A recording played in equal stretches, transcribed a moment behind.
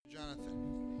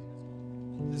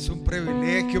Es un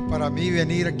privilegio para mí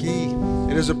venir aquí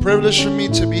It is a privilege for me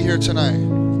to be here tonight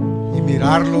y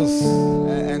mirarlos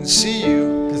and see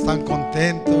you, que están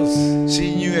contentos.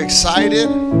 seeing you excited.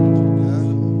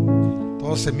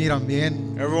 Todos se miran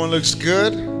bien. Everyone looks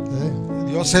good.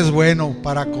 Dios es bueno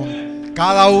para con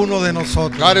cada uno de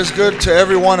nosotros. God is good to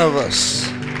every one of us.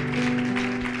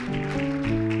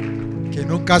 Que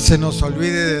nunca se nos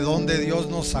olvide de dónde Dios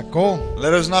nos sacó.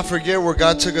 Let us not forget where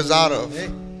God took us out of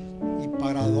Y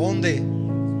para dónde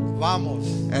vamos.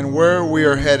 and where we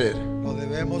are headed. Lo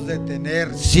debemos de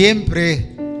tener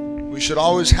siempre We should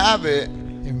always have it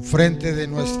enfrente de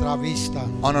nuestra vista.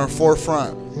 on our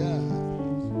forefront.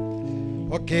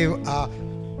 Ok,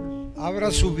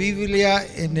 abra su Biblia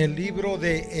en el libro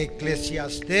de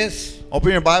Eclesiastés.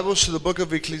 Open your Bibles to the book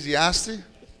of Ecclesiastes.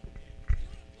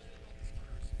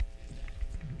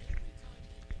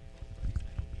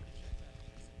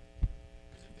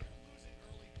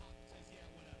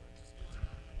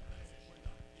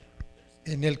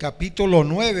 En el capítulo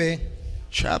 9,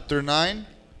 Chapter 9.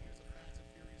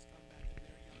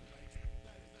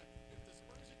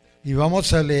 y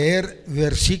vamos a leer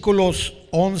versículos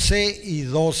 11 y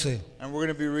 12. And we're going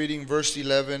to be reading verse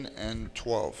 11 and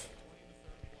 12.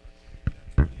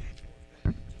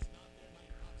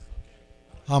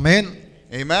 Amén.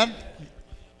 Amen.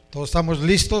 ¿Todos estamos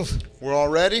listos? We're all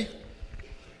ready?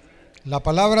 La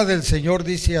palabra del Señor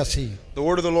dice así: The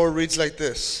word of the Lord reads like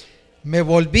this. Me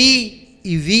volví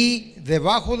y vi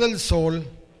debajo del sol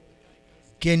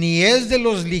que ni es de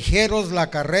los ligeros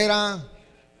la carrera,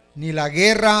 ni la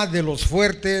guerra de los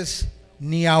fuertes,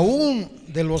 ni aún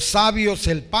de los sabios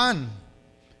el pan,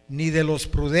 ni de los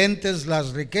prudentes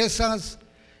las riquezas,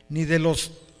 ni de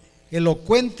los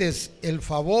elocuentes el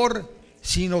favor,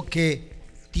 sino que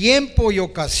tiempo y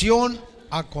ocasión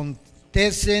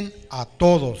acontecen a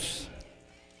todos.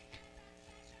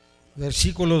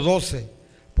 Versículo 12.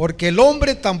 Porque el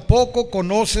hombre tampoco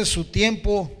conoce su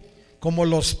tiempo, como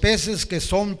los peces que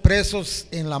son presos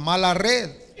en la mala red,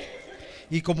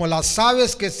 y como las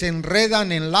aves que se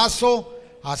enredan en lazo,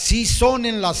 así son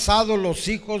enlazados los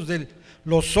hijos de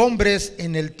los hombres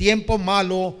en el tiempo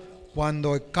malo,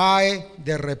 cuando cae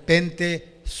de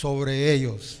repente sobre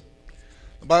ellos.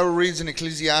 The Bible reads in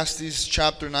Ecclesiastes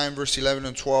chapter 9 verse 11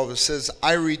 and 12. It says,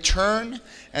 I returned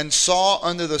and saw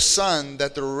under the sun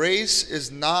that the race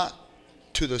is not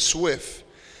to the swift,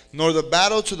 nor the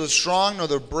battle to the strong, nor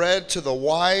the bread to the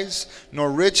wise,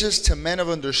 nor riches to men of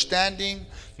understanding,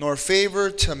 nor favor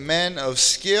to men of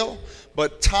skill,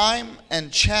 but time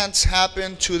and chance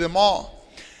happen to them all.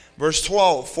 Verse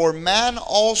 12, for man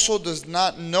also does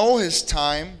not know his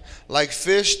time, like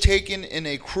fish taken in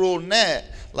a cruel net,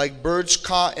 like birds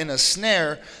caught in a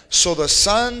snare, so the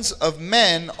sons of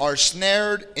men are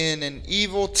snared in an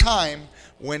evil time,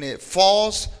 when it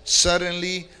falls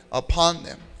suddenly upon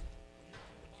them.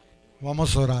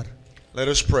 Vamos a orar. Let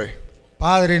us pray.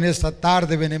 Padre, en esta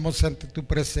tarde venimos ante tu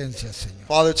presencia, Señor.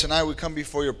 Father, tonight we come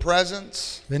before your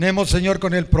presence. Venimos, Señor,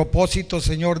 con el propósito,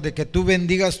 Señor, de que tú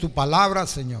bendigas tu palabra,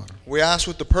 Señor. We ask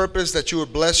with the purpose that you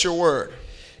would bless your word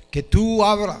Que tú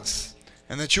abras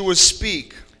and that you would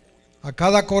speak a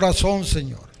cada corazón,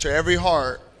 Señor. to every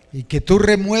heart Y que tú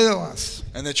remuevas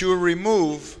and that you would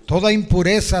remove toda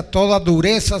impureza, toda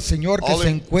dureza, Señor, que All se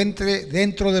im- encuentre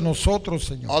dentro de nosotros,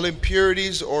 Señor. all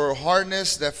impurities or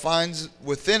hardness that finds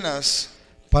within us,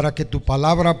 Para que tu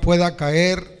palabra pueda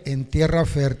caer en tierra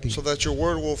fértil. so that your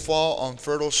word will fall on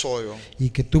fertile soil Y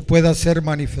que tú puedas ser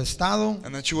manifestado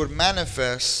and that you would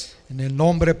manifest en el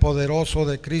nombre poderoso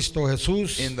de Cristo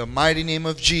Jesús. in the mighty name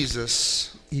of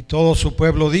Jesus. Y todo su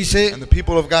pueblo dice, And the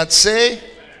people of God say,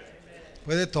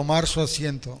 puede tomar su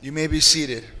asiento. you may be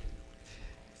seated.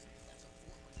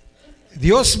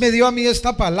 Dios me dio a mí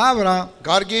esta palabra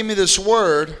God gave me this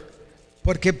word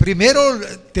porque primero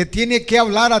te tiene que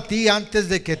hablar a ti antes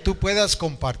de que tú puedas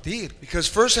compartir. because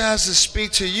first it has to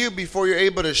speak to you before you're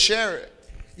able to share it.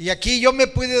 Y aquí yo me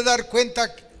pude dar cuenta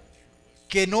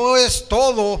que no es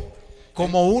todo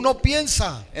como uno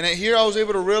piensa And here I was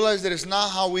able to realize that it's not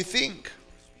how we think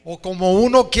o como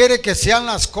uno quiere que sean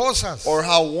las cosas. or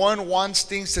how one wants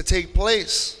things to take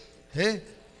place. ¿Eh?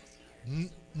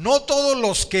 No todos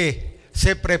los que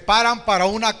se preparan para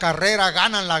una carrera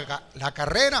ganan la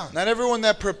carrera. Not everyone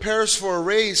that prepares for a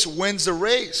race wins the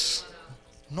race.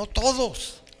 No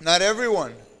todos. Not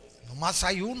everyone. Nomás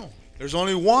hay uno. There's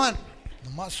only one.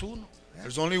 Nomás uno.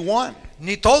 There's only one.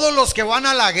 Ni todos los que van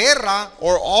a la guerra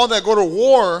Or all that go to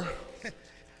war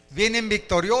vienen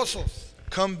victoriosos.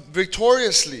 come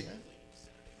victoriously.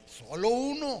 Solo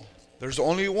uno. There's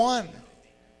only one.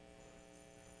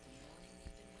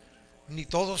 Ni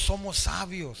todos somos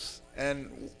sabios. And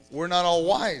we're not all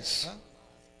wise.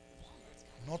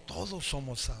 No todos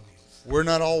somos sabios. We're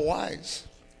not all wise.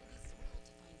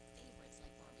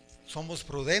 Somos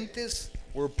prudentes.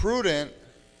 We're prudent.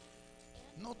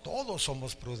 No todos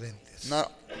somos prudentes.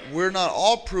 We're not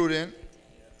all prudent.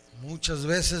 Muchas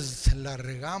veces la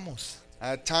regamos.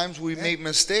 At times we make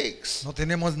mistakes. No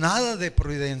tenemos nada de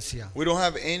prudencia. We don't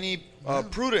have any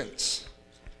prudence.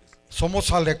 ¿Somos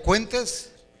elocuentes?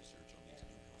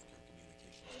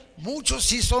 Muchos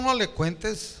sí son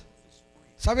elocuentes.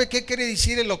 ¿Sabe qué quiere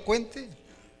decir elocuente?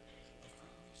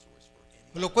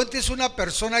 Elocuente es una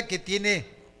persona que tiene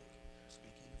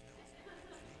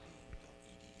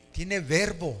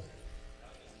verbo,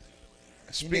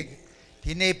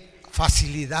 tiene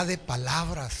facilidad de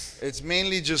palabras. It's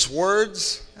mainly just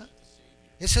words.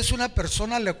 Esa es una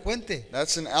persona elocuente.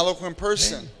 That's an eloquent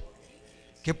person.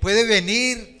 Que puede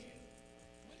venir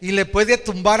y le puede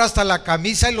tumbar hasta la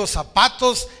camisa y los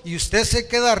zapatos y usted se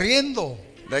queda riendo.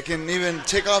 That can even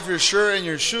take off your shirt and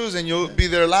your shoes and you'll be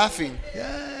there laughing.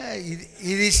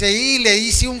 Y dice, y le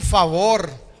hice un favor.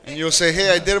 And you'll say,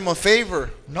 hey, I did him a favor.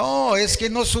 No, es que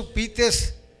no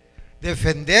supites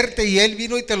defenderte y él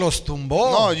vino y te los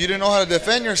tumbó. No, you didn't know how to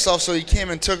defend yourself, so he came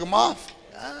and took them off.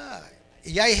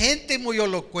 Y hay gente muy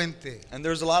elocuente. And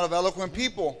there's a lot of eloquent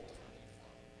people.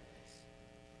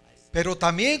 Pero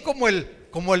también como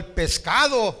el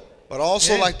pescado, But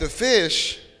also like the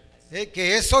fish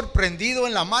que es sorprendido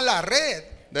en la mala red.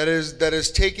 that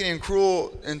is taken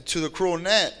into the cruel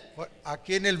net.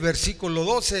 Aquí en el versículo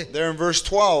 12. There in verse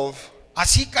 12.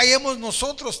 Así caemos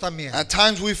nosotros también. At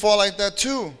times we fall like that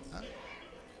too.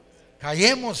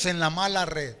 Caemos en la mala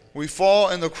red. We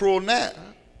fall in the cruel net.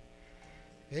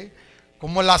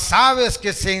 Como las aves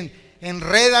que se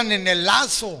enredan en el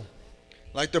lazo.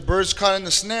 Like the birds caught in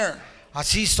the snare.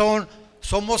 Así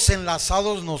somos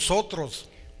enlazados nosotros.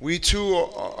 We too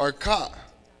are caught.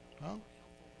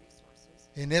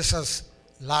 En esos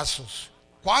lazos.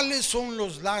 ¿Cuáles son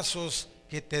los lazos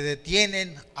que te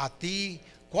detienen a ti?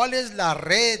 ¿Cuál es la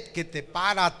red que te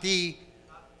para a ti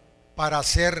para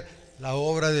hacer la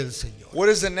obra del Señor? What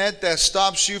is the net that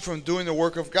stops you from doing the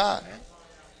work of God?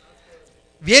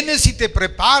 Vienes y te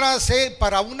preparas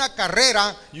para una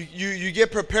carrera You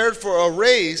get prepared for a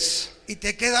race y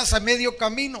te quedas a medio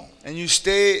camino. and you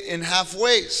stay in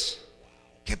halfways.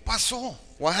 ¿Qué pasó?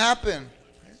 What happened?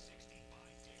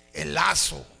 El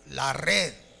lazo, la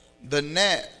red. The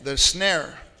net, the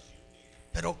snare.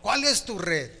 Pero ¿cuál es tu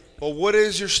red? But what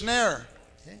is your snare?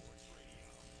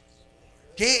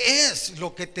 ¿Qué es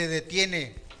lo que te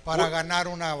detiene para ganar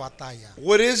una batalla?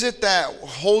 What is it that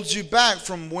holds you back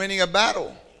from winning a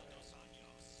battle?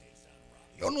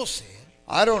 Yo no sé.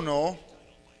 I don't know.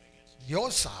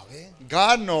 Dios sabe.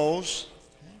 God knows.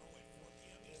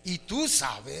 Y tú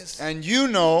sabes. And you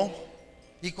know.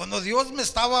 Y cuando Dios me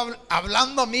estaba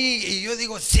hablando a mí y yo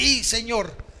digo, sí,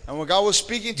 Señor. And when God was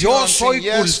speaking to Yo you, I'm soy saying,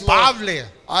 yes, culpable.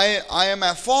 Lord, I am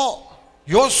at fault.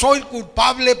 Yo soy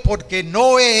culpable porque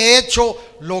no he hecho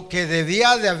lo que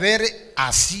debía de haber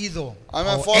sido I'm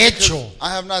at o fault hecho. because I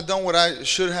have not done what I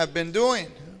should have been doing.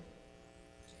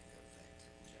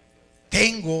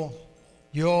 Tengo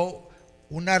yo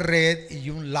una red y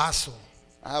un lazo.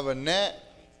 I have a net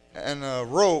and a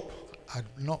rope,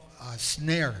 A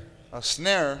snare. a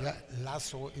snare,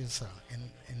 Lazo es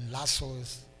en lazo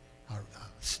es a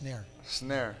snare.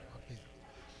 snare.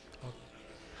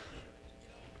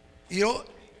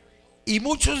 Y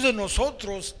muchos de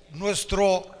nosotros,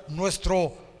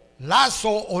 nuestro lazo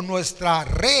o nuestra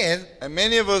red And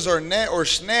many of us, our net or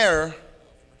snare,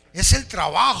 es el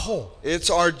trabajo. it's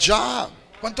our job.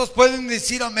 ¿Cuántos pueden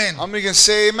decir amén? How many can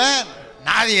say amen?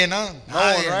 Nadie, ¿no?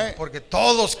 Nadie, right? porque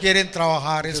todos quieren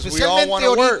trabajar, Because we all especialmente want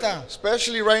to work, ahorita.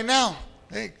 especially right now.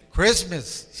 Hey,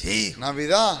 Christmas, sí.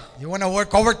 Navidad. You want to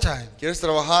work overtime. ¿Quieres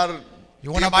trabajar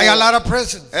You want to tiempo buy a lot of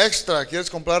presents. extra? ¿Quieres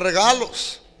comprar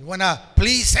regalos? You want to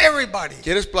please everybody.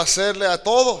 ¿Quieres placerle a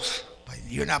todos? But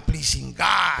you're not pleasing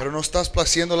God. Pero no estás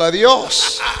placiéndole a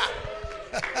Dios.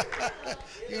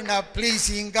 You're not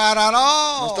pleasing God at No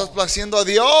all. estás placiendo a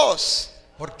Dios.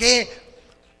 ¿Por qué?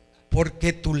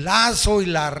 Porque tu lazo y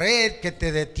la red que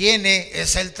te detiene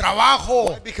es el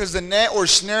trabajo. Because the net or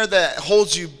snare that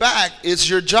holds you back is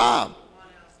your job.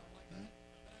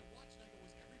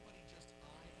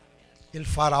 El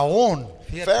faraón,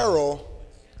 fíjate, Pharaoh,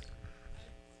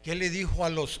 ¿qué le dijo a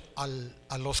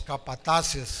los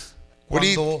capataces what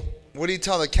did cuando he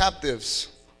tell the captives?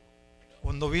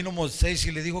 Cuando vino Moisés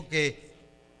y le dijo que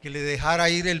le dejara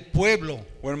ir el pueblo?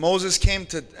 When Moses came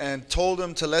to and told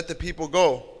them to let the people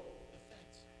go,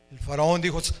 El faraón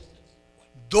dijo,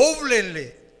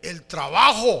 dóblenle el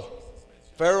trabajo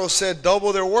Pharaoh said,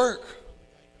 double their work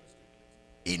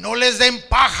y no les den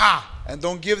paja. And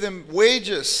don't give them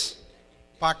wages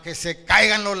para que se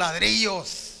caigan los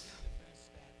ladrillos.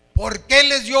 ¿Por qué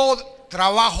les dio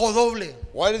trabajo doble?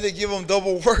 Why did they give them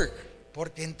double work?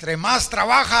 Porque entre más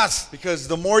trabajas, Because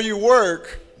the more you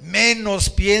work, menos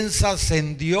piensas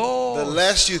en the Dios.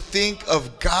 less you think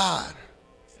of God.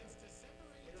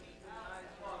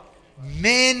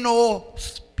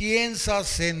 Menos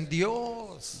piensas en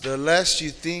Dios. The less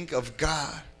you think of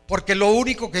God. Porque lo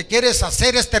único que quieres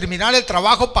hacer es terminar el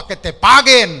trabajo para que te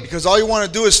paguen. Because all you want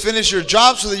to do is finish your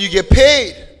job so that you get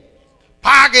paid.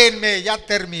 Páguenme, ya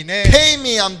terminé. Pay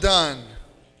me, I'm done.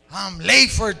 I'm late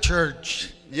for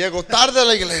church. Llego tarde a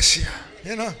la iglesia.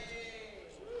 You know?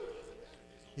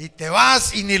 Y te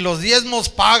vas y ni los diezmos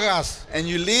pagas. And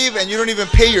you leave and you don't even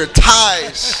pay your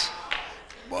tithes.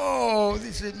 Whoa,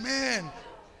 dice, man,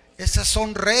 esas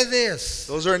son redes.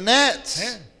 Those are nets.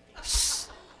 ¿Eh?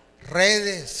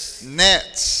 Redes.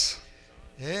 Nets.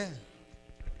 ¿Eh?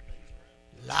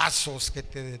 Lazos que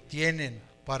te detienen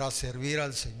para servir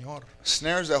al Señor.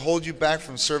 Snares that hold you back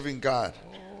from serving God.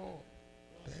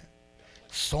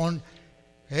 Son,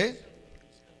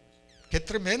 qué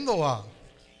tremendo va.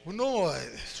 Uno,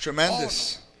 It's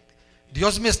tremendous.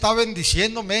 Dios me está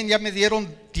bendiciendo, man, ya me dieron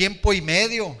tiempo y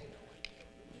medio.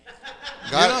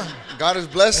 God is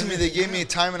blessing me. They gave me a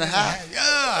time and a half.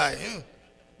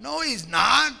 No, he's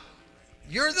not.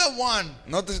 You're the one.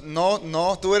 No,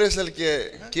 tú eres el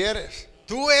que quieres.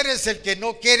 Tú eres el que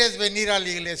no quieres venir a la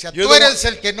iglesia. You're Tú the eres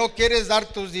el que no quieres dar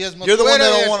tus diezmos. You're the Tú one that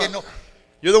eres don't el want que to. no.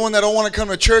 You're the one that don't want to come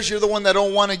to church. You're the one that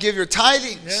don't want to give your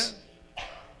tithings. ¿Eh?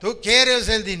 Tú quieres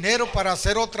el dinero para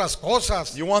hacer otras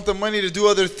cosas. You want the money to do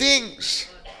other things.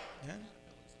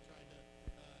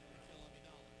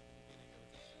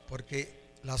 Porque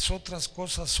las otras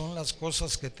cosas son las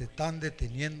cosas que te están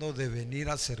deteniendo de venir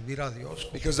a servir a Dios.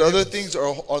 Because the other things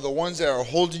are the ones that are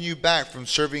holding you back from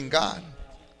serving God.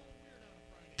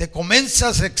 Te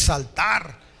comienzas a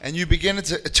exaltar And you begin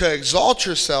to exalt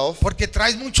yourself porque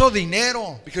traes mucho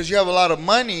dinero. because you have a lot of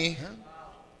money.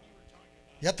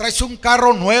 Ya traes un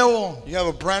carro nuevo. You have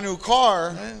a brand new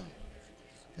car.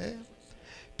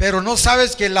 Pero no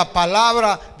sabes que la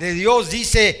palabra de Dios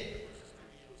dice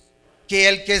que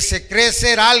el que se cree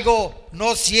ser algo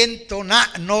no siendo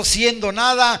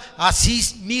nada, a sí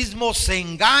mismo se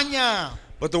engaña.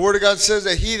 But the word of God says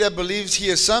that he that believes he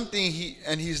is something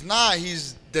and he's not,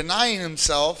 he's denying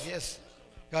himself. Yes.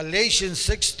 Galatians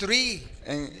 6:3.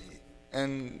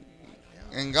 And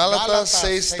en Gálatas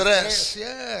 6:3.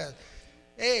 Yes.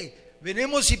 Hey,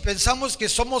 venimos y pensamos que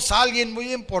somos alguien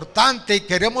muy importante y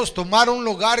queremos tomar un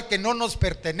lugar que no nos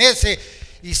pertenece.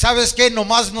 Y sabes que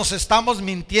nomás nos estamos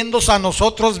mintiendo a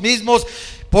nosotros mismos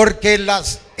porque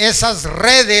esas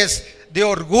redes de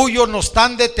orgullo nos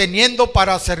están deteniendo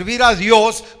para servir a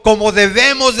Dios como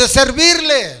debemos de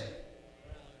servirle.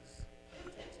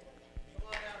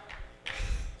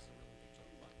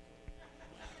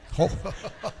 Oh.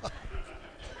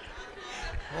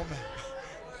 Oh, man.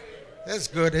 It's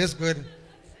good, it's good.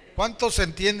 ¿Cuántos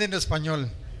entienden español?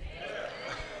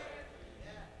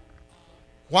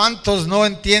 ¿Cuántos no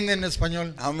entienden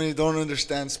español? How many don't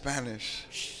understand Spanish?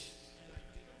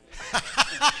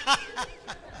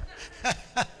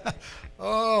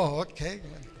 Oh, ok.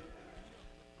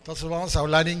 Entonces vamos a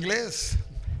hablar inglés.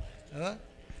 ¿Verdad?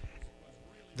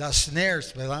 The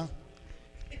snares, ¿verdad?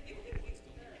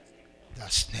 The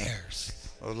snares.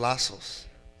 Los lazos.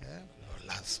 Los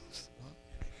lazos. ¿No?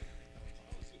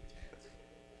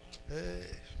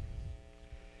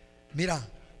 Mira,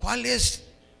 ¿cuál es?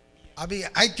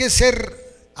 Hay que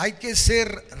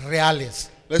ser reales.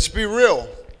 Let's be real.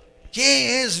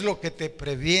 ¿Qué es lo que te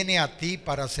previene a ti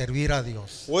para servir a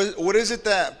Dios? What is it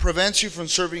that prevents you from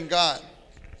serving God?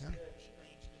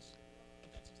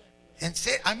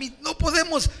 A mí no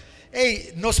podemos,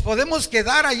 nos podemos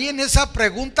quedar ahí en esa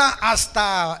pregunta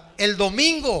hasta el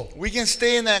domingo. We can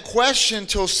stay in that question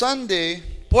till Sunday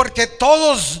Porque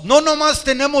todos no nomás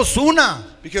tenemos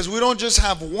una, because we don't just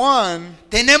have one.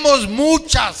 tenemos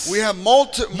muchas. We have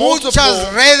Muchas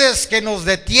multiple. redes que nos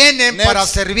detienen Nets. para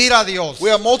servir a Dios. We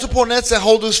have multiple nets that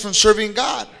hold us from serving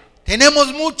God.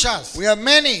 Tenemos muchas. We have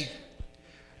many.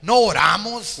 No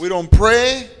oramos. We don't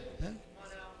pray.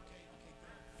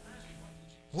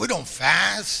 We don't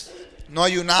fast. No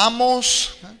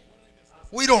ayunamos.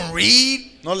 We don't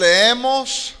read. No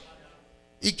leemos.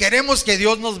 Y queremos que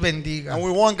Dios nos bendiga. And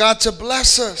we want God to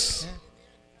bless us.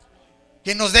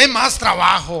 Que nos dé más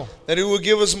trabajo. That He will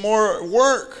give us more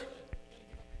work.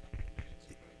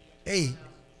 Hey,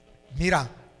 mira,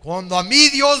 cuando a mí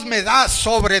Dios me da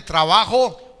sobre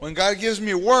trabajo, When God gives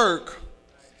me work,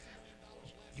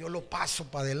 yo lo paso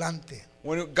para adelante.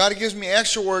 when God gives me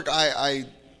extra work, I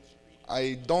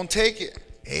I don't take it.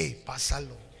 Hey,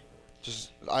 pásalo,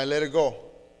 I let it go.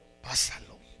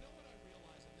 pásalo.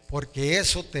 Porque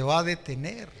eso te va a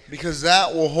detener, Because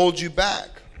that will hold you back.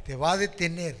 te va a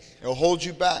detener. It'll hold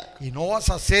you back. Y no vas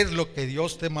a hacer lo que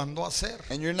Dios te mandó a hacer.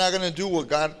 And you're not going to do what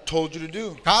God told you to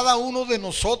do. Cada uno de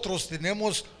nosotros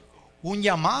tenemos un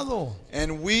llamado.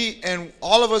 And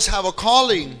all of us have a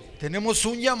calling. Tenemos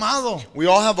un llamado. We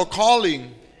all have a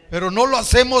calling. Pero no lo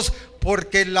hacemos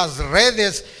porque las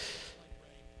redes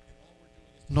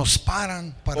nos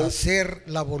paran para hacer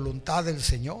la voluntad del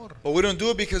Señor. But we don't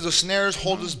do it because the snares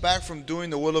hold us back from doing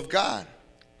the will of God.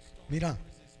 Mira,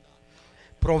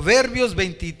 Proverbios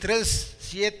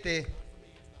 23:7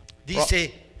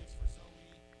 dice,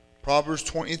 Proverbs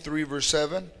 23 verse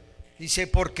 7. dice,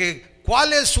 porque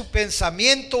 ¿cuál es su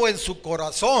pensamiento en su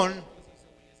corazón?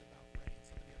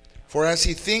 For as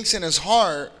he thinks in his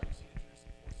heart,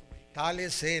 Tal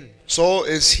es él. so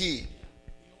is he.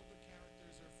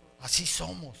 Así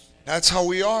somos. That's how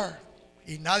we are.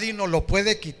 Y nadie nos lo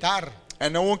puede quitar.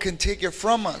 And no one can take it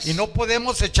from us. Y no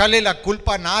podemos echarle la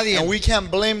culpa a nadie. And we can't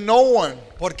blame no one.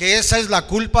 Porque esa es la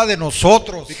culpa de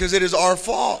nosotros. Because it is our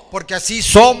fault. Porque así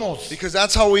somos. Because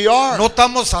that's how we are. No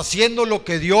estamos haciendo lo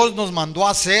que Dios nos mandó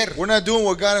a hacer. We're not doing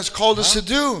what God has called us to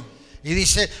do. Y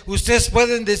dice, ustedes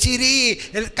pueden decir,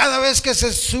 cada vez que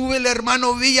se sube el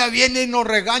hermano Villa viene y nos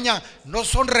regaña. No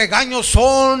son regaños,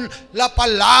 son las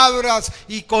palabras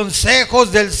y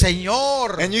consejos del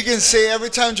Señor. And you can say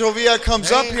every time Jovia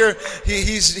comes up here,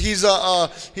 he's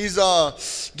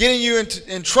getting you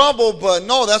in trouble, but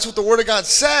no, that's what the Word of God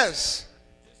says.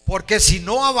 Porque si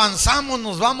no avanzamos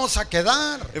nos vamos a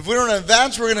quedar. If we don't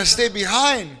advance, we're going to stay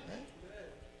behind.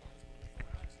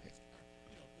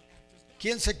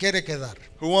 ¿Quién se quiere quedar?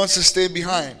 Who wants to stay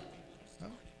behind?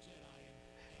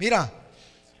 Mira,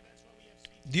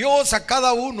 Dios a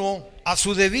cada uno a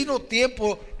su debido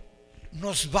tiempo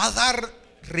nos va a dar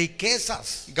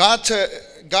riquezas. God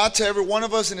to every one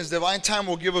of us in His divine time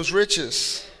will give us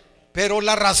riches. Pero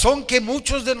la razón que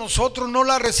muchos de nosotros no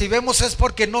la recibimos es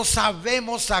porque no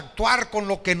sabemos actuar con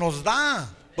lo que nos da.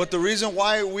 But the reason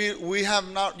why we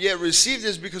have not yet received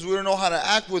is because we don't know how to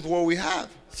act with what we have.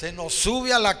 Se nos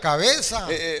sube a la cabeza.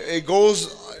 It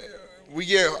goes, we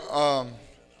get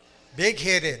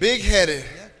Big-headed. big-headed.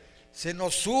 Se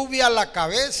nos sube a la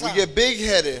cabeza. We get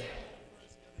big-headed.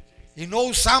 Y no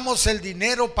usamos el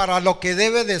dinero para lo que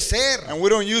debe de ser. And we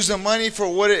don't use the money for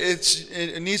what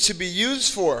it needs to be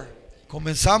used for.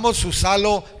 Comenzamos a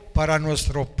usarlo para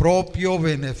nuestro propio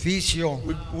beneficio.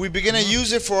 We begin to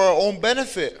use it for our own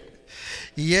benefit.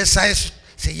 Y esa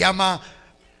se llama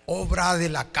obra de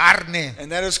la carne.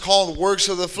 And that is called works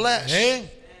of the flesh.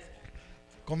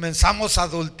 Comenzamos a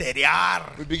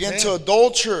adulterar. We begin to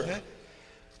adulter.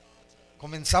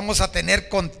 Comenzamos a tener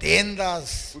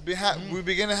contiendas, We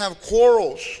begin to have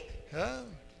quarrels.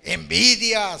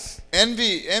 envidias.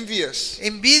 Envious.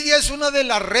 Envidia es una de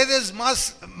las redes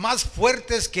más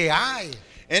fuertes que hay.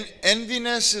 And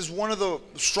enviness is one of the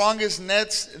strongest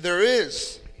nets there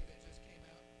is.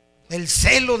 El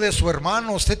celo de su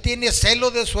hermano. ¿Usted tiene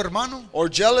celo de su hermano? Or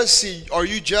jealousy. Are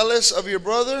you jealous of your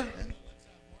brother?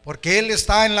 Porque él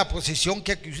está en la posición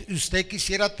que usted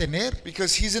quisiera tener.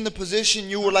 Because he's in the position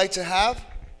you would like to have?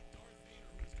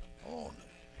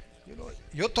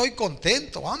 Yo estoy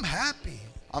contento. I'm happy.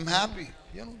 I'm happy.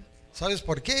 ¿Sabes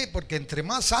por qué? Porque entre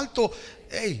más alto,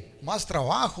 más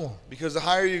trabajo. Because the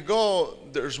higher you go,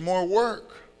 there's more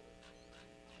work.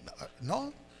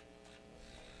 No.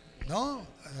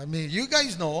 I mean, you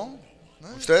guys know.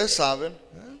 Ustedes saben.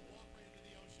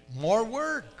 More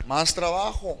work. Más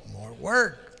trabajo. More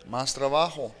work. Más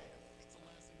trabajo.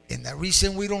 And the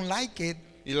reason we don't like it,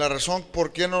 Y la razón por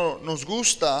qué no nos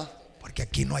gusta porque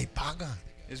aquí no hay paga.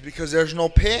 is because there's no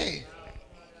pay.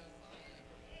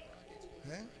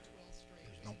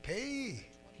 No pay.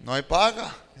 No hay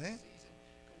paga.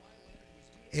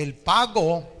 El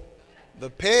pago The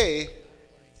pay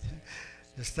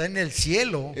está en el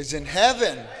cielo. is in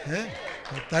heaven.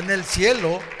 Está en el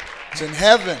cielo It's in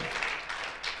heaven.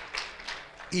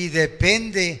 y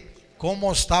depende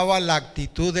cómo estaba la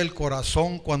actitud del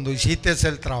corazón cuando hiciste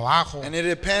el trabajo. And it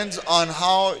depends on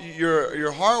how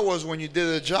your heart was when you did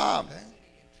the job.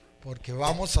 Porque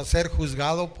vamos a ser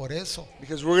juzgados por eso.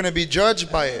 Because we're going to be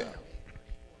judged by it.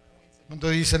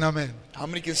 ¿Cuántos dicen amén? How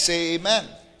many can say amen?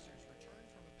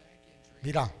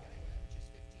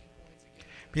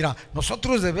 Mira,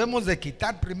 nosotros debemos de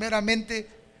quitar primeramente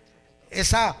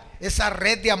esa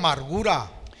red de amargura.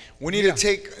 We need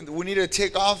to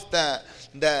take off that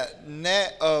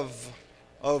net of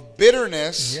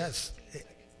bitterness. Yes.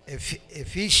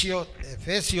 Efesios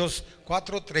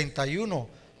 4:31.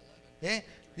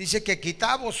 Dice que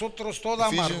quitad vosotros toda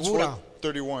Ephesians amargura,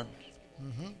 4:31.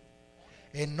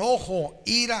 enojo,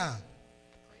 ira,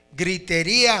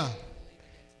 gritería,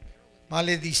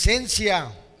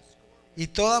 maledicencia y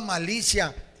toda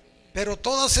malicia. Pero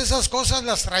todas esas cosas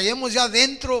las traemos ya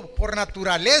dentro por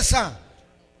naturaleza.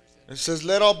 It says,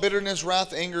 let all bitterness,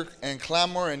 wrath, anger, and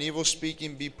clamor, and evil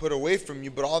speaking be put away from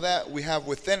you, but all that we have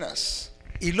within us.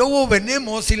 Y luego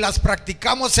venimos y las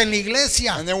practicamos en la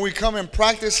iglesia. And then we come and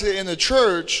practice it in the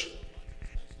church.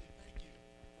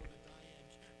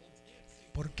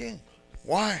 ¿Por qué?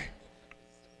 Why?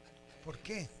 ¿Por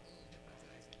qué?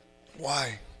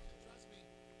 Why?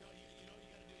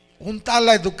 Junta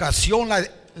la educación,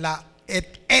 la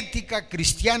ética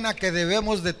cristiana que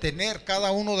debemos de tener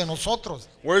cada uno de nosotros.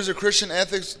 Where's the Christian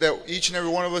ethics that each and every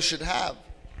one of us should have?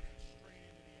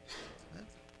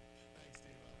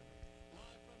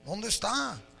 ¿Dónde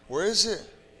está? Where is it?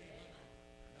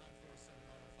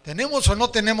 ¿Tenemos o no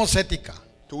tenemos ética?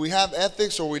 Do we have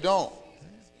ethics or we don't?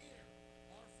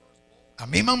 A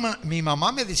mí mi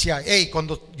mamá me decía, hey,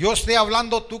 cuando yo esté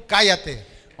hablando, tú cállate.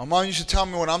 My mom used to tell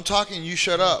me when I'm talking, you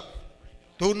shut up.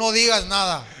 Tú no digas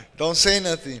nada. Don't say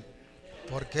nothing.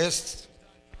 Porque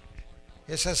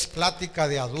esa es plática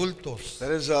de adultos.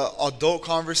 That is an adult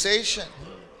conversation.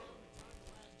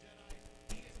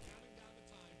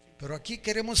 Pero aquí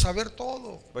queremos saber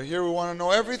todo. But here we want to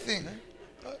know everything.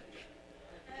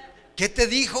 ¿Qué te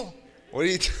dijo? What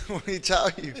did he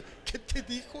tell you? ¿Qué te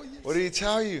dijo? What did he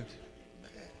tell you?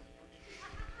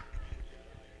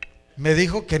 Me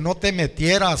dijo que no te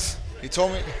metieras. He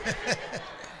told me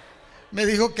Me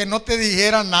dijo que no te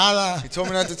dijera nada. he told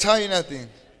me not to tell you nothing.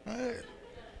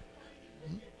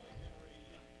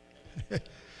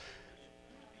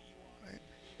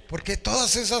 Porque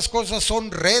todas esas cosas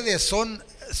son redes, son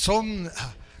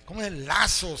como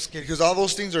lazos Because all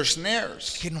those things are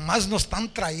snares que nomás nos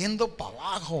están trayendo para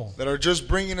abajo. that are just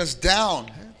bringing us down.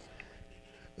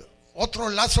 Otro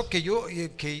lazo que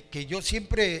yo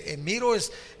siempre miro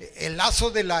es el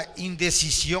lazo de la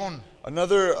indecisión.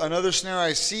 Another snare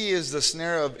I see is the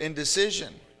snare of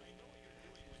indecision.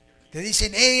 Te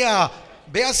dicen,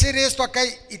 ve a hacer esto acá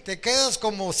y te quedas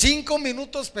como 5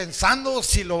 minutos pensando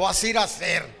si lo vas a ir a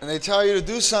hacer. And they tell you to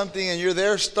do something and you're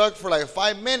there stuck for like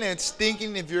 5 minutes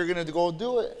thinking if you're going to go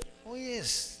do it.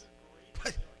 Oyes,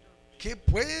 ¿qué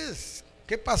pues?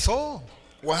 ¿Qué pasó?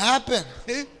 What happened?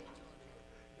 ¿Eh?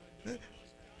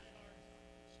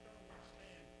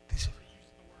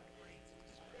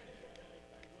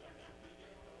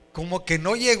 Como que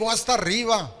no llegó hasta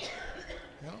arriba.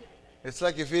 It's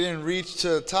like if he didn't reach to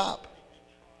the top.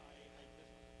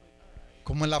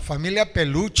 Como en la familia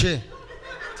Peluche.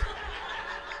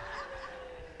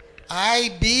 Ay,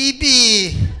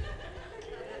 Bibi.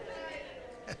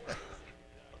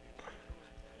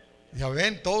 Ya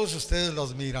ven, todos ustedes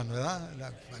los miran, ¿verdad?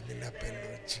 La familia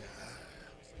Peluche.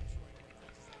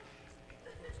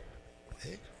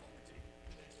 ¿Eh?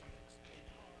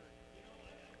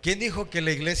 ¿Quién dijo que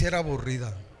la iglesia era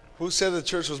aburrida? Who said the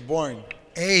church was boring?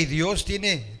 Hey, Dios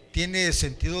tiene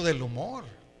sentido del humor.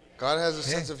 God has a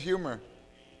sense of humor.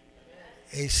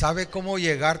 Hey, sabe cómo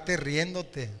llegarte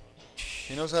riéndote.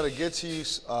 He knows how to get to you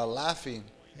laughing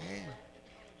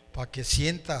Para que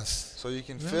sientas. so you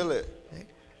can feel it.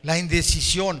 La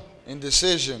indecisión.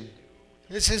 Indecision.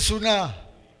 Esa es una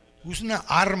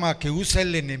arma que usa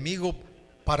el enemigo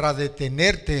para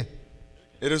detenerte,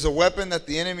 It is a weapon that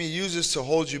the enemy uses to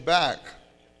hold you back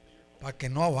para que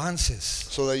no avances,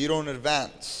 so that you don't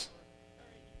advance,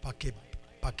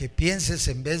 para que pienses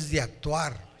en vez de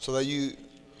actuar. so that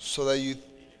you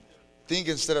think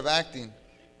instead of acting.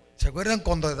 ¿Se acuerdan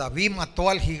cuando David mató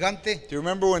al gigante? Do you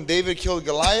remember when David killed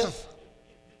Goliath?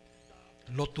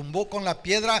 Lo tumbó con la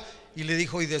piedra y le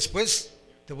dijo, y después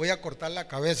te voy a cortar la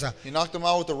cabeza. He knocked him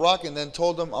out with a rock and then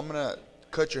told him, I'm going to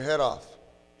cut your head off.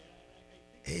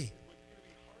 Hey,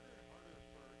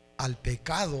 al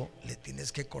pecado le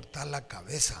tienes que cortar la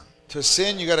cabeza. To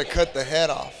sin, you got to cut the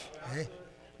head off.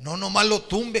 No nomás lo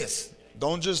tumbes.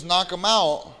 Don't just knock him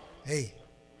out. Hey,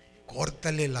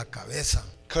 córtale la cabeza.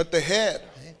 Cut the head.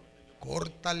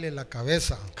 Córtale la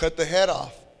cabeza. Cut the head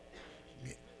off.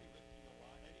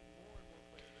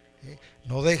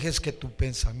 No dejes que tu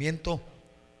pensamiento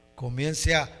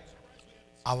comience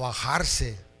a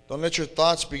bajarse Don't let your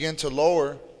thoughts begin to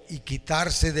lower y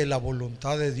quitarse de la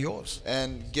voluntad de Dios.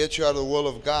 and get you out of the will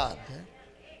of God.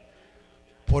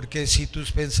 Porque si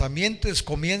tus pensamientos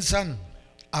comienzan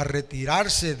a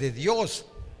retirarse de Dios,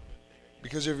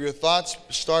 Because if your thoughts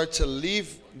start to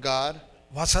leave God,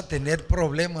 vas a tener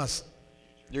problemas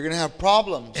you're going to have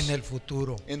problems en el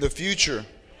futuro. in the future.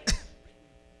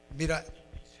 Mira,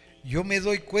 yo me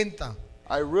doy cuenta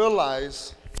I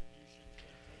realize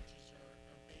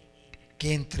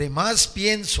que entre más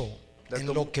pienso en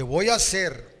lo que voy a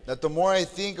hacer that the more I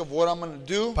think of what I'm going to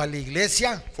do para la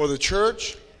iglesia, for the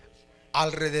church,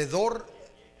 alrededor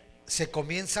se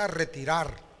comienza a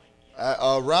retirar.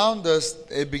 around us,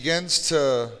 it begins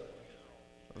to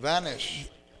vanish.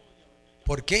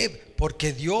 ¿Por qué?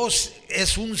 Porque Dios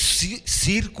es un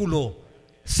círculo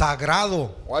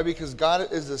sagrado, Why? Because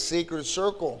God is a sacred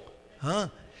circle ¿ah?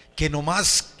 Que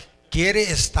nomás quiere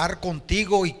estar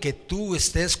contigo y que tú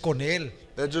estés con Él.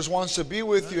 that just wants to be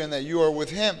with you and that you are with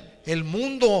Him. El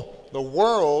mundo The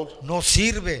world no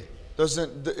sirve,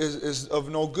 is of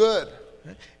no good,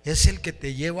 es el que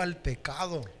te lleva al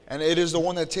pecado, and it is the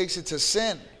one that takes it to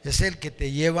sin, es el que te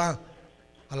lleva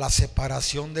a la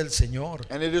separación del Señor.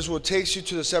 and it is what takes you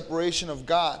to the separation of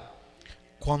God.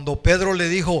 Cuando Pedro le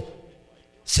dijo,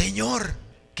 Señor,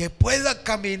 que pueda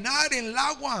caminar en el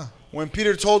agua, When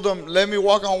Peter told them, "Let me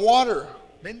walk on water,"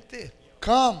 vente,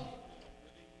 come,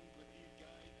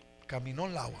 caminó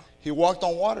en el agua. he walked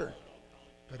on water.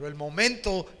 Pero el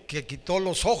momento que quitó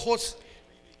los ojos,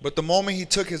 But the moment he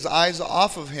took his eyes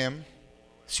off of him,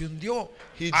 se hundió.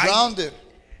 he drowned it.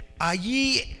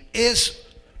 Allí es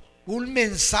un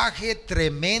mensaje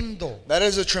tremendo That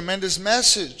is a tremendous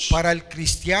message. para el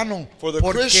cristiano, For the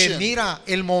porque Christian. mira,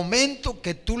 el momento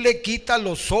que tú le quitas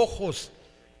los ojos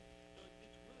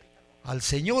al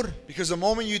Señor, Because the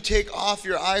moment you take off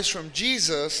your eyes from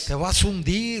Jesus, te vas a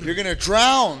hundir. you're going to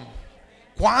drown.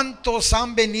 ¿Cuántos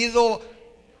han venido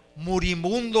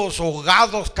moribundos,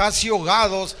 ahogados, casi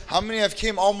ahogados How many have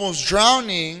came almost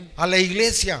drowning a la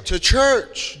iglesia? to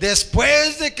church?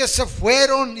 Después de que se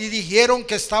fueron y dijeron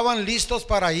que estaban listos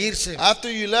para irse.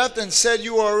 After you left and said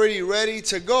you were already ready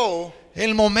to go,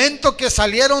 El momento que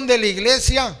salieron de la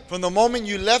iglesia, from the moment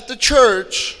you left the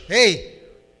church, hey,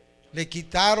 le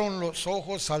quitaron los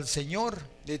ojos al Señor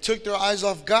they took their eyes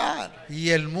off God, y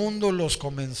el mundo los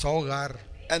comenzó a ahogar.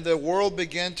 and the world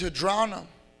began to drown them.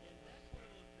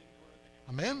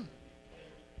 Amén.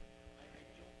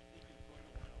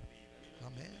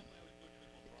 Amén.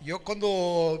 Yo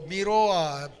cuando miro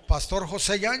a Pastor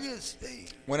José Yáñez, hey,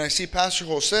 When I see Pastor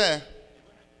Jose,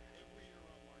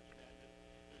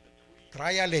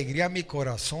 trae alegría a mi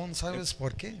corazón. ¿Sabes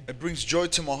por qué? it brings joy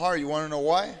to my heart. You want to know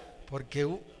why? Porque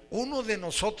uno de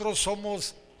nosotros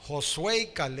somos Josué y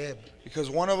Caleb. Because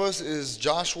one of us is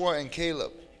Joshua and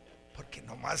Caleb. Porque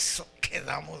nomás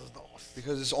quedamos dos.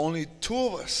 Because it's only two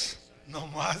of us.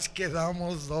 Nomás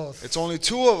quedamos dos. It's only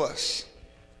two of us.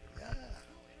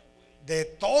 De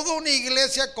toda una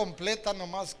iglesia completa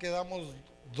nomás quedamos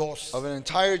dos. Of an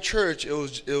entire church, it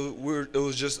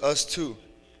was just us two.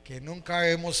 Que nunca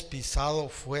hemos pisado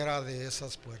fuera de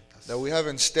esas puertas. That we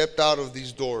haven't stepped out of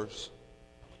these doors.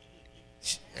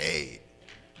 Hey,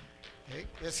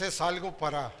 ese es algo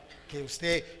para que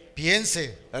usted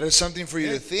piense, That is something for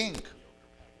you to think.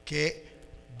 que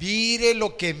mire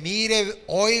lo que mire,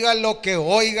 oiga lo que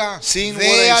oiga, Seeing what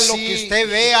vea I lo see, que usted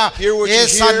vea. hear what you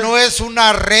Esa hear. no es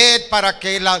una red para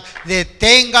que la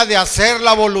detenga de hacer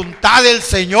la voluntad del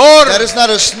Señor. That is not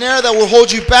a snare that will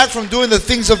hold you back from doing the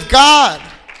things of God.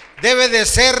 Debe de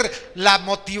ser la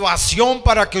motivación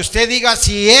para que usted diga,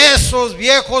 si esos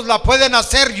viejos la pueden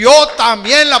hacer, yo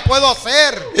también la puedo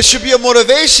hacer. It should be a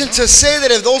motivation to say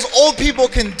that if those old people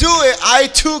can do it, I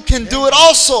too can do it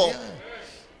also.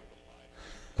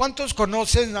 ¿Cuántos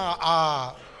conocen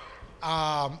a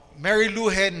Mary Lou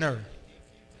Hedner?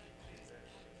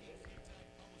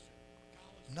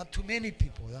 Not too many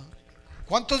people, ¿verdad?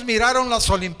 ¿Cuántos miraron las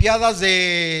Olimpiadas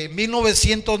de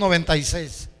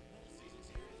 1996?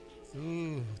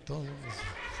 Todos.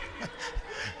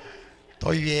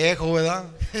 Estoy viejo, ¿verdad?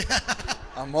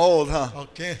 I'm old, huh?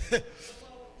 Okay.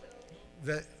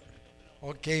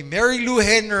 Okay, Mary Lou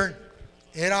Hedner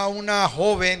era una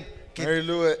joven Mary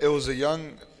Lou, it was a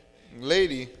young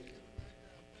lady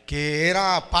que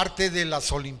era parte de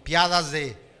las Olimpiadas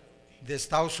de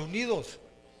Estados Unidos,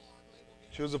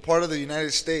 She was a part of the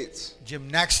United States.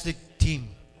 gymnastic team.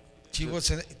 She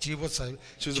was a She was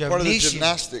a part of the gymnasium.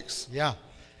 gymnastics. Yeah.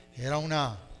 Era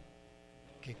una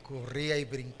que corría y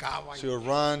brincaba. She would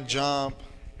run, jump.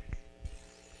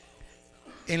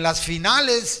 En las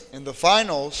finales In the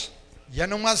finals, ya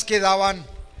nomás quedaban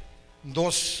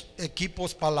dos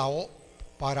equipos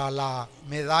para la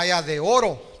medalla de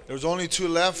oro, there was only two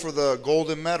left for the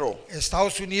golden medal.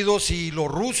 Estados Unidos y los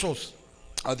rusos.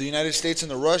 The United States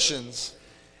and the Russians.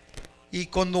 Y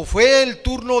cuando fue el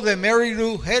turno de Mary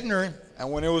Lou Hedner,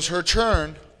 And when it was her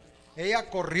turn, ella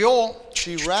corrió,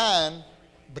 she ran,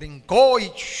 brincó y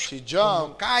she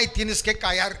cuando jumped, cae tienes que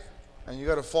caer. and you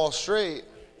got to fall straight.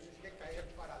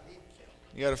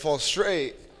 You got to fall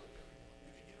straight.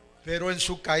 Pero en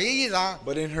su caída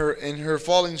But in her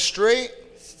falling straight,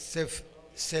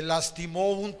 se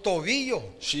lastimó un tobillo,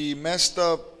 she messed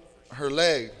up her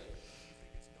leg,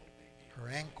 her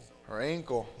ankle. her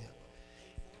ankle.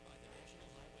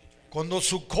 Cuando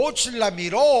su coach la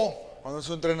miró, Cuando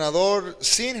su entrenador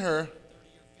seen her,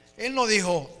 él no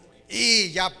dijo,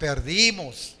 y ya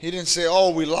perdimos, he didn't say, "Oh,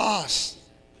 we lost.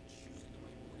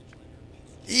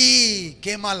 y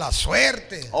qué mala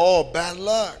suerte, Oh, bad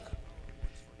luck.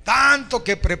 tanto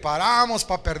que preparamos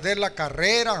para perder la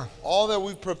carrera". All that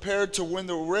we prepared to win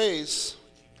the race."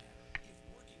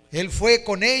 Él fue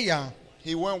con ella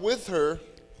He went with her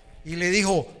y le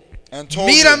dijo, and told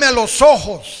mírame a her, los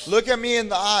ojos, "Look at me in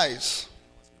the eyes.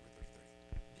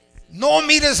 no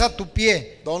mires a tu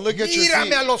pie, Don't look at your mírame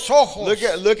feet. a los ojos,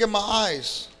 Look at my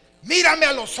eyes. mírame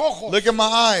a los ojos. Look at my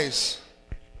eyes.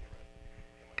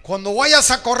 Cuando vayas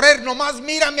a correr, nomás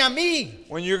mírame a mí.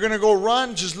 When you're going to go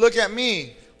run, just look at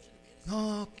me.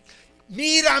 No,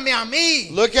 mírame a mí.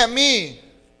 Look at me."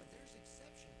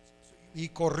 Y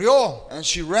corrió, And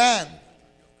she ran,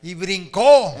 y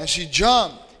brincó, and she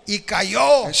jumped, y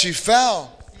cayó. and she fell,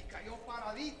 Y cayó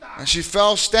paradita. and she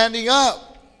fell standing up.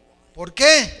 ¿Por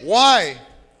qué? Why?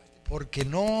 Porque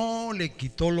no le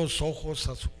quitó los ojos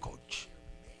a su coach.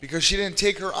 Because she didn't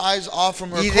take her eyes off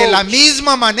from her Y de la coach.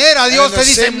 misma manera Dios in te the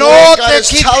dice, same no way, God te is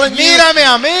quites, telling you, mírame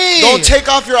a mí. Don't take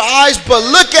off your eyes, but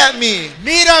look at me.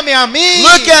 Mírame a mí.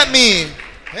 Look at me.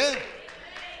 ¿Eh?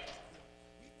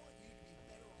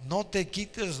 No te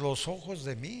quites los ojos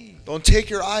de mí, Don't take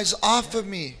your eyes off of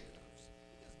me.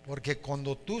 porque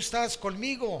cuando tú estás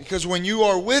conmigo, Because when you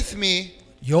are with me,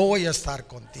 yo voy a estar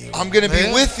contigo. I'm going to be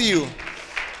 ¿Eh? with you.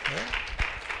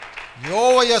 Yo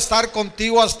voy a estar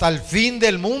contigo hasta el fin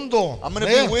del mundo. I'm going to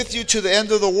 ¿Eh? be with you to the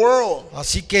end of the world.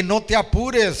 Así que no te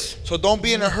apures. So don't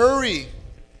be in a hurry.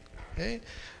 ¿Eh?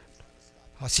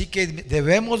 Así que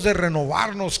debemos de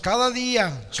renovarnos cada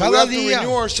día, So we cada have to día.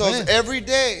 renew ourselves ¿Eh? every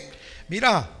day.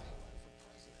 Mira,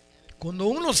 cuando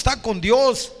uno está con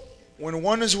Dios, When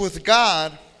one is with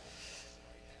God,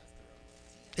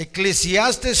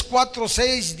 Eclesiastes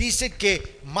 4:6 dice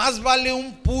que más vale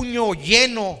un puño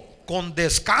lleno con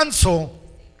descanso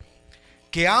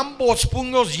que ambos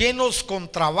puños llenos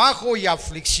con trabajo y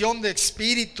aflicción de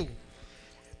espíritu.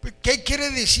 ¿Qué quiere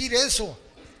decir eso?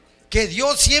 Que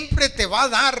Dios siempre te va a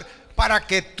dar para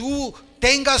que tú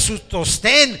tengas su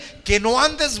sostén, que no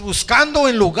andes buscando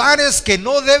en lugares que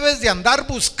no debes de andar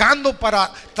buscando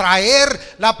para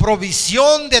traer la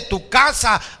provisión de tu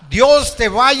casa. Dios te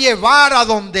va a llevar a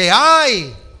donde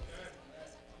hay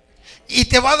y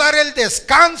te va a dar el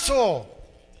descanso.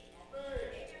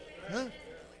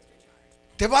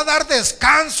 Te va a dar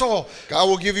descanso. God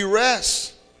will give you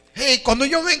rest. Hey, cuando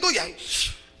yo vengo ya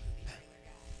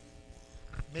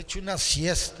me echo una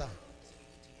siesta.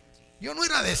 Yo no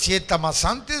era de siesta más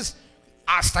antes,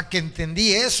 hasta que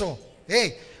entendí eso.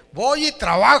 Hey, voy y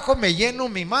trabajo, me lleno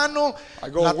mi mano, I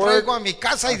go la work, traigo a mi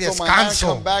casa y I throw my hand, descanso.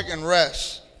 come back and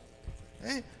rest.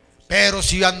 Pero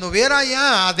si anduviera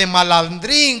ya de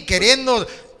malandrín queriendo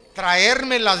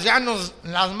traerme las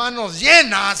manos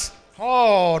llenas,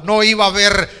 no iba a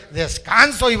haber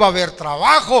descanso, iba a haber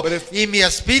trabajo, y mi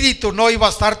espíritu no iba a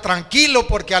estar tranquilo,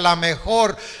 porque a lo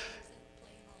mejor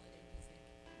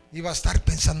iba a estar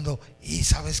pensando, y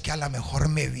sabes que a lo mejor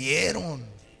me vieron,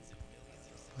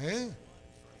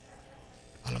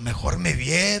 a lo mejor me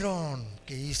vieron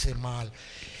que hice mal.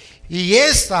 Y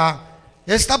esta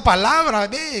palabra,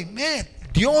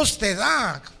 Dios te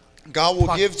da God will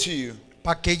give to you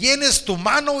para que llenes tu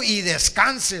mano y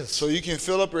descanses. so you can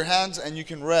fill up your hands and you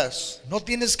can rest. No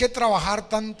tienes que trabajar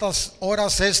tantas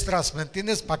horas extras, ¿me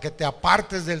entiendes? Para que te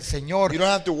apartes del Señor. You don't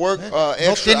have to work No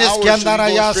extra tienes hours que andar so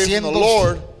you go allá straight from the haciendo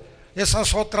Lord,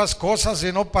 esas otras cosas,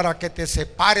 sino para que te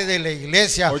separe de la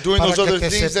iglesia, or doing para those que other te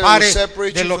things that will separe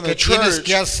separate de you lo from que the tienes church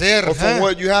que hacer. or from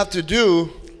what you have to do.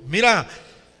 Mira,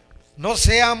 no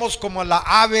seamos como la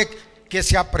ave que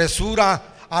se apresura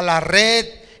a la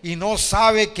red y no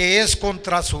sabe que es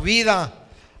contra su vida,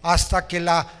 hasta que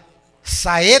la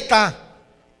saeta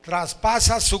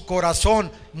traspasa su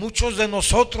corazón. Muchos de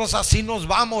nosotros así nos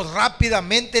vamos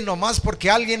rápidamente, nomás porque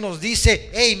alguien nos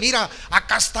dice, hey, mira,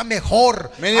 acá está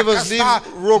mejor, Many of acá us leave está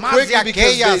real más de quickly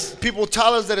because aquellas, people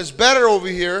tell us that it's better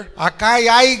over here. acá hay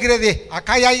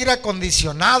aire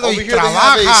acondicionado Over y here they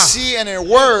have trabaja. AC and it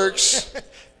works.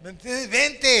 ¿Me entiendes?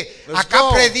 Vente, Let's acá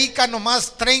go. predica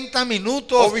nomás 30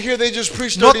 minutos. Over here they just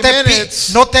preach No 30 te, minutes.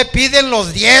 no te piden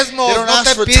los diezmos, They don't no ask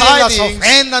te for piden las tithings,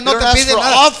 ofrendas, no they te don't ask piden for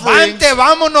nada. offerings. Vente,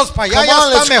 vámonos para allá, Come ya on,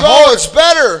 está let's mejor. go. It's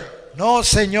better. No,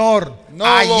 Señor, No,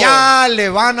 allá le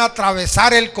van a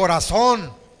atravesar el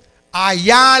corazón.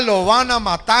 allá lo van a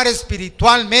matar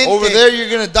espiritualmente. Over there, you're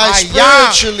going to die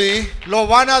Allá spiritually. lo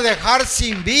van a dejar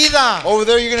sin vida. Over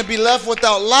there, you're going to be left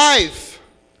without life.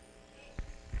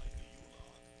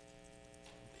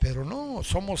 Pero no,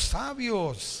 somos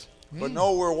sabios. But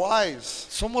no, we're wise.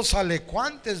 Somos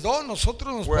alecuantes. No,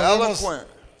 nosotros nos We're eloquent.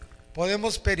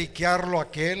 podemos periquearlo a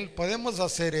aquel, podemos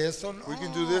hacer esto. No, We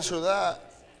can do this or that.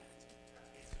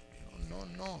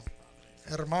 no,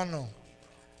 hermano.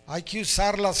 Hay que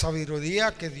usar la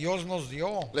sabiduría que Dios nos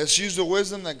dio. Let's use the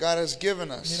wisdom that God has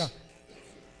given us. Mira,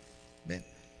 ven.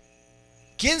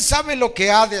 ¿Quién sabe lo que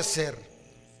ha de ser?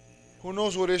 Who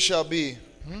knows what it shall be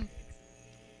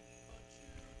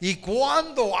 ¿Y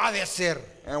cuándo ha de ser?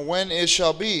 and when it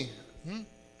shall be?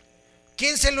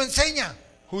 ¿Quién se lo enseña?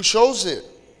 Who shows it?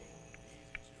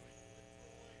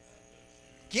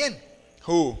 ¿Quién?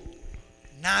 Who?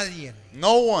 Nadie.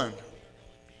 No one.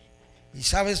 ¿Y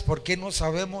sabes por qué no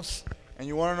sabemos? And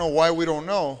you want to know why we don't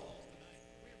know?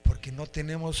 Porque no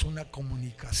tenemos una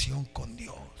comunicación con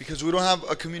Dios. Because we don't have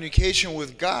a communication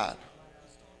with God.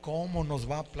 ¿Cómo nos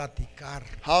va a platicar?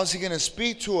 How is He going to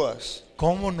speak to us?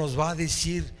 ¿Cómo nos va a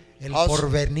decir el How's-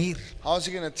 porvenir? How is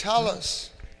He going to tell us?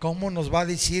 ¿Cómo nos va a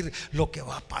decir lo que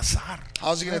va a pasar?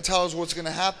 How is He going to tell us what's going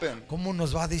to happen? ¿Cómo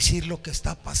nos va a decir lo que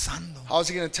está pasando? How is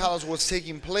He going to tell us what's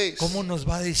taking place? ¿Cómo nos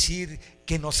va a decir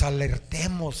que nos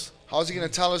alertemos? How is He going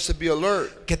to tell us to be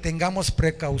alert? Que tengamos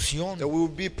precaución. That we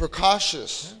would be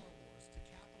precautious?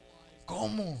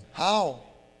 ¿Cómo? How?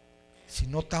 Si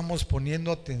no estamos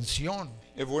poniendo atención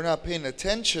If we're not paying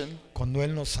attention cuando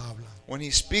Él nos habla. when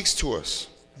He speaks to us.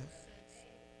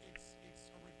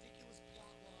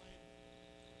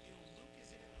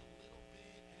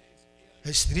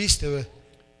 Es triste, ¿ve?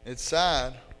 It's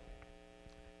sad.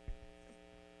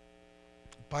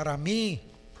 Para mí,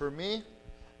 For me,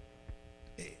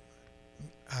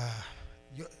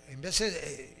 yo en veces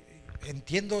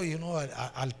entiendo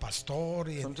al pastor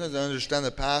sometimes I understand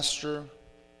the pastor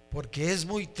porque es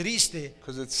muy triste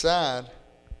because it's sad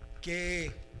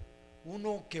que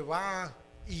uno que va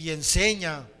y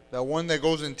enseña that one that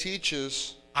goes and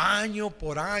teaches año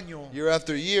por año. year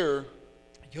after year,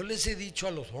 Yo les he dicho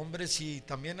a los hombres y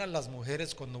también a las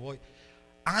mujeres cuando voy,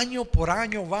 año por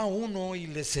año va uno y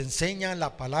les enseña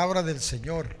la palabra del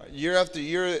Señor. year after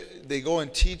year, they go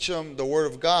and teach them the Word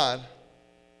of God,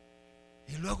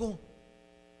 Y luego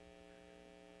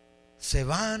se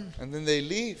van and then they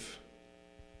leave,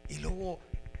 y luego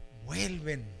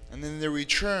vuelven. and then they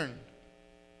return.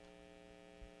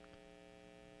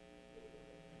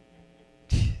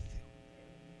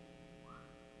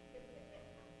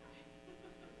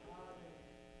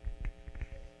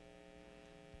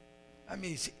 A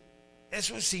mí,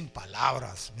 eso es sin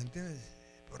palabras, ¿me entiendes?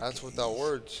 That's without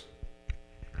words.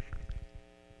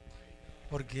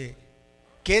 Porque,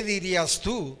 ¿qué dirías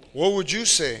tú What would you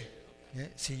say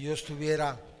si yo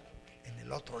estuviera en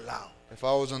el otro lado? if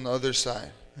I was on the other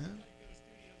side?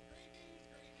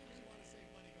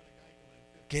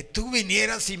 Que tú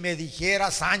vinieras y me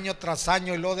dijeras año tras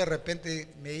año y luego de repente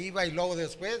me iba y luego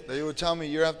después That you would tell me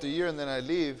year after year, and then I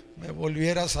leave, me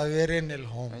volvieras a ver en el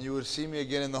home. and you would see me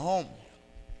again in the home.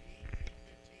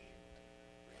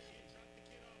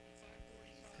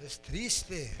 Es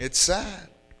triste. It's sad.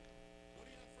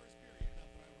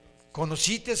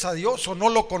 ¿Conociste a Dios o no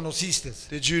lo conociste?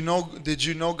 Did you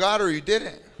know God or you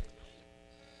didn't?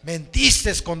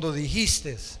 ¿Mentiste cuando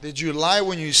dijiste? Did you lie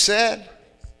when you said,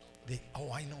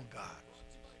 Oh, I know God.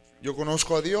 yo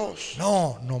conozco a Dios?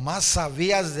 No, nomás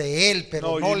sabías de Él,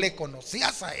 pero No, no you- le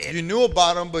conocías a Él. You knew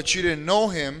about Him, but you didn't know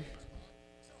Him.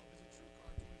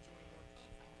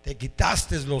 Te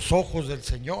quitaste los ojos del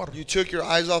Señor. You took your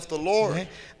eyes off the Lord. ¿Eh?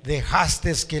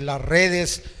 Dejaste que las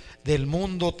redes del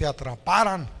mundo te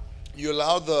atraparan. You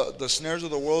allowed the snares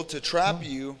of the world to trap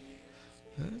you.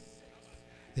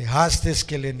 Dejaste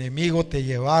que el enemigo te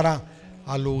llevara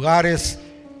a lugares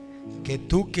que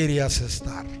tú querías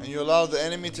estar. And you allowed the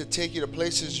enemy to take you to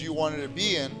places you wanted to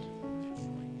be in.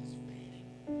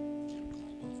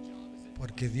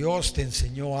 Porque Dios te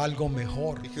enseñó algo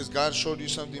mejor Because God showed you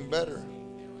something better.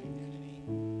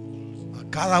 a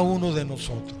cada uno de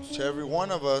nosotros. To every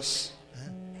one of us,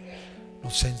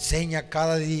 Nos enseña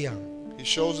cada día. He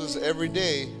shows us every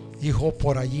day, Hijo,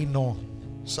 por allí no.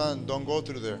 son, don't go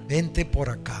through there. Vente por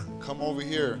acá. Come over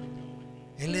here.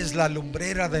 Él es la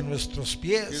lumbrera de nuestros He's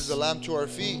pies. the lamp to our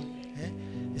feet. ¿Eh?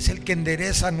 Es el que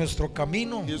endereza nuestro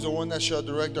camino. He's the one that shall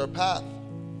direct our path.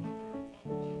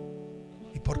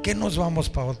 ¿Y por qué nos vamos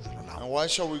para otro lado? And why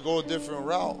shall we go a different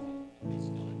route?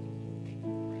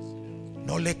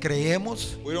 ¿No le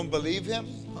creemos? We don't believe Him.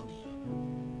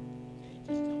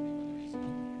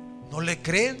 ¿No le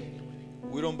creen?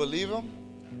 We don't believe Him.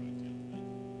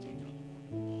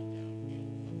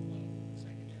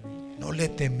 le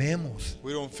tememos.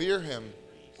 We don't fear him.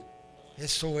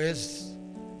 Eso es,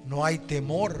 no hay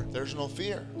temor. There's no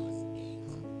fear.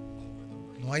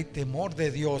 No hay temor de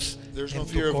Dios There's no en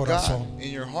fear tu of corazón. God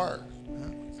in your heart.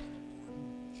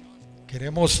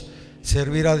 Queremos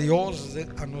servir a Dios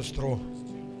a nuestro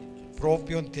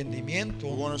propio We entendimiento.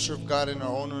 want to serve God in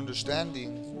our own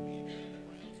understanding.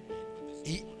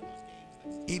 Y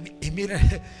mire,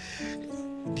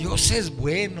 Dios es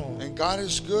bueno. And God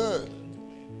is good.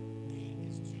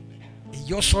 Y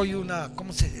yo soy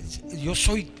 ¿cómo se dice? Yo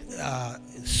soy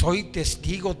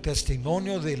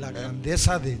testimonio de la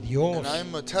grandeza de Dios. And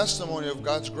I'm a testimony of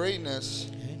God's greatness.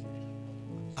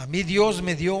 A mí Dios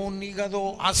me dio un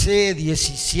hígado hace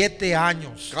 17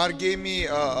 años. God gave me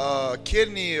a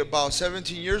kidney about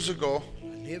 17 years ago.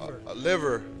 A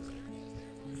liver.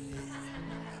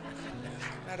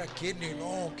 Not a kidney,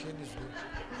 no, kidney's good.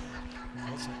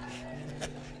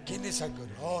 Kidneys are good.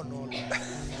 Oh, no, no.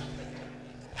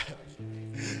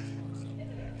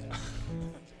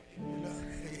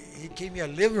 He gave me a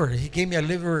liver. He gave me a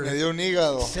liver Me dio un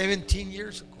hígado 17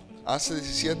 years ago. hace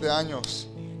 17 años.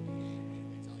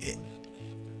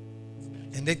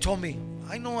 And they told me,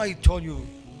 I know I told you,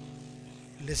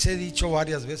 les he dicho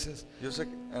varias veces, Yo sé,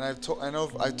 and I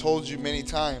know I told you many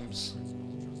times.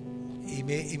 y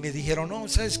me dijeron, no,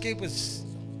 ¿sabes qué? Pues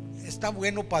está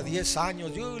bueno para 10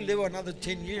 años. You live another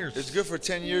 10 years. It's good for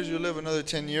 10 years. You live another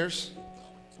 10 years.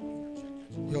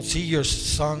 You'll see your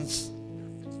sons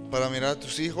Para mirar a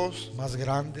tus hijos. más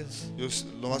grandes.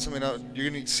 Lo vas a mirar. You're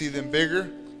going to see them bigger.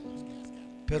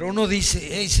 Pero uno dice,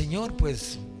 hey, Señor,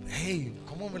 pues, hey,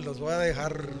 ¿cómo me los voy a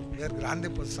dejar ver grande?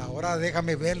 Pues ahora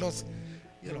déjame verlos,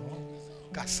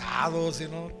 casados,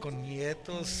 con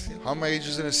nietos. How am I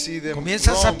just going to see them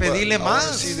Comienzas a grown, but pedirle I wanna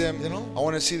más, see them, you know? I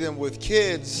want to see them with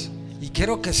kids. Y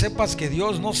quiero que sepas que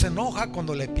Dios no se enoja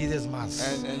cuando le pides más.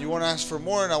 And you want to ask for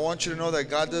more, and I want you to know that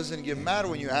God doesn't get mad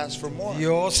when you ask for more.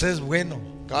 Dios es bueno.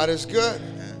 God is good.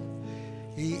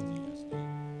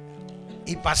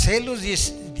 Y pasé los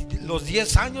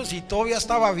 10 años y todavía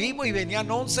estaba vivo y venían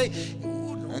 11.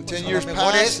 No, And pues 10 a lo years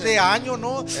mejor passed, este año,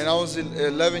 ¿no? And I was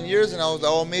 11 years, and I was,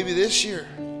 oh, maybe this year.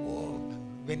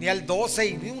 Venía el 12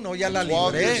 y uno ya la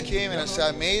 12 years libré. came, and I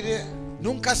said, I made it.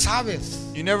 Nunca sabes.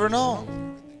 You never know.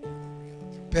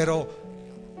 Pero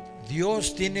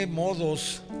Dios tiene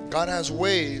modos God has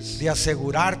ways. de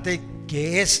asegurarte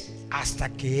que es hasta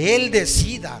que Él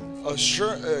decida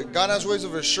God has ways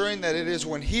of assuring that it is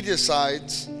when He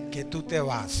decides que tú te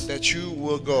vas. that you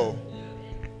will go.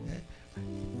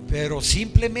 Pero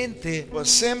simplemente But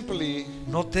simply,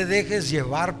 no te dejes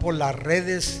llevar por las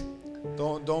redes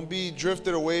don't be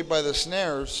drifted away by the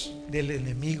snares del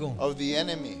enemigo. of the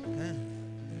enemy.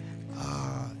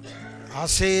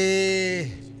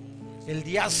 Hace el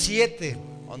día 7,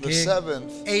 On the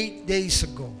 7th, 8 days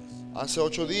ago, hace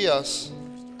 8 días,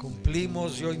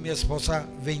 cumplimos yo y mi esposa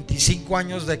 25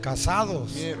 años de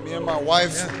casados. me and my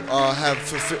wife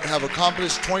have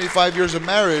accomplished 25 years of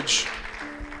marriage.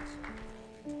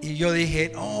 Y yo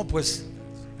dije, no, pues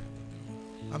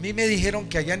a mí me dijeron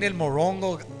que allá en el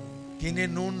Morongo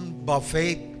tienen un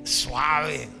buffet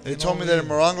suave. They told me that in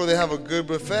Morongo they have a good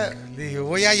buffet. Dije,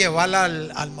 voy a llevarla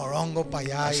al Morongo para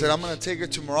allá. I said, I'm going to take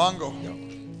it to Morongo.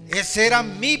 Ese era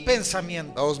mi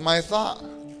pensamiento. That was my thought.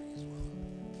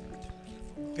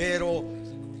 Pero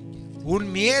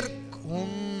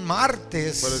un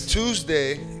martes But a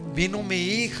Tuesday, vino mi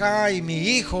hija y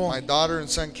mi hijo my daughter and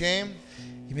son came.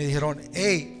 y me dijeron,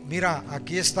 hey, mira,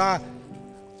 aquí está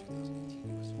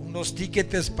unos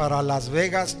tickets para Las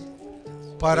Vegas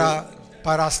para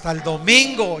hasta el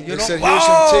domingo. They said, here's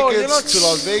some tickets to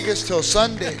Las Vegas till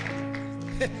Sunday.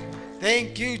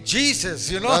 Thank you, Jesus.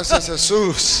 Gracias,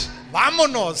 Jesús.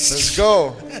 Vámonos. Let's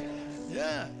go.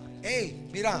 Yeah. Hey,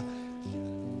 mira,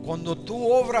 cuando tú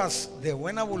obras de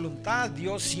buena voluntad,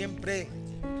 Dios siempre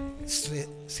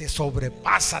se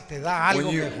sobrepasa, te da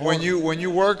algo mejor. When you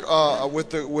work with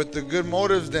the good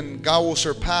motives, then God will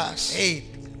surpass. Hey,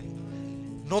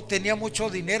 no tenía mucho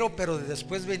dinero, pero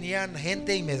después venían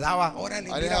gente y me daba, órale,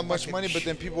 I didn't have much money, but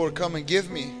then people would come and give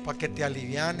me para que te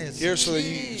alivianes. here so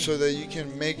Sí. that you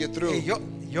can make it through. Hey,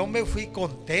 yo me fui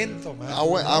contento, man.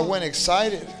 I went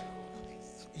excited.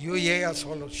 Yo y ella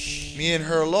solo. Shh. Me and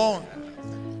her alone.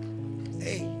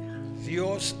 Hey,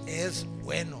 Dios es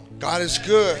bueno, God is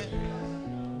good.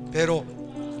 pero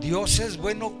Dios es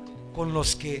bueno con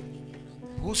los que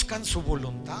buscan su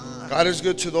voluntad. God is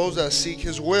good to those that seek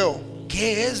His will.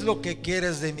 ¿Qué es lo que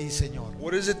quieres de mí, Señor?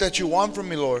 What is it that you want from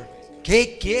me, Lord?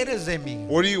 ¿Qué quieres de mí?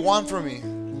 What do you want from me?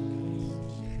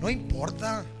 No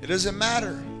importa, It doesn't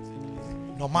matter.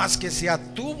 nomás que sea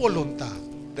tu voluntad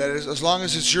That is, as long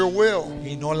as it's your will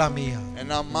y no la mía. and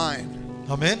not mine.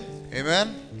 Amén.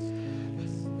 Amen.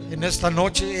 En esta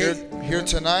noche, Here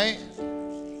tonight,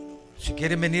 si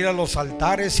quieren venir a los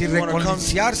altares y you wanna come-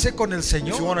 reconciliarse con el if you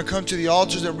Señor, want to come to the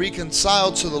altars and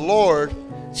reconcile to the Lord,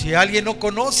 si alguien no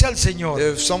conoce al Señor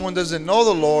if someone doesn't know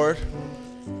the Lord,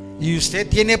 y usted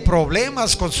tiene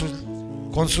problemas con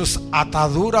sus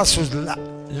ataduras, sus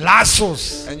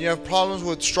lazos, and you have problems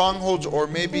with strongholds or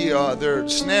maybe their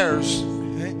snares,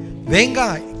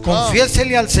 venga,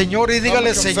 confiésele al Señor y come dígale: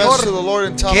 and confess Señor, to the Lord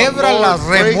and tell him, québralas,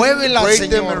 Lord, remuévelas, break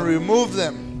them and Señor. remove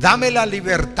them. Dame la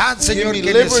libertad, Señor, me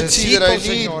que liberty necesito, that I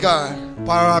need, Señor, God,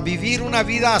 para vivir una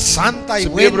vida santa y to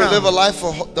be able to live a buena, life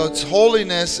of that's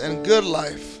holiness and good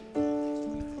life,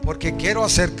 porque quiero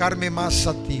acercarme más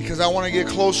a ti. because I want to get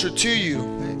closer to you.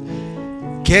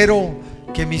 Quiero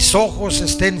que mis ojos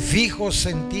estén fijos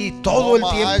en ti todo All el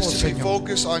my tiempo, eyes to be Señor.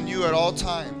 focused on you at all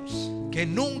times. Que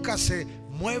nunca se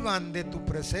muevan de tu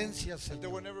presencia, That they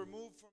Señor. will never move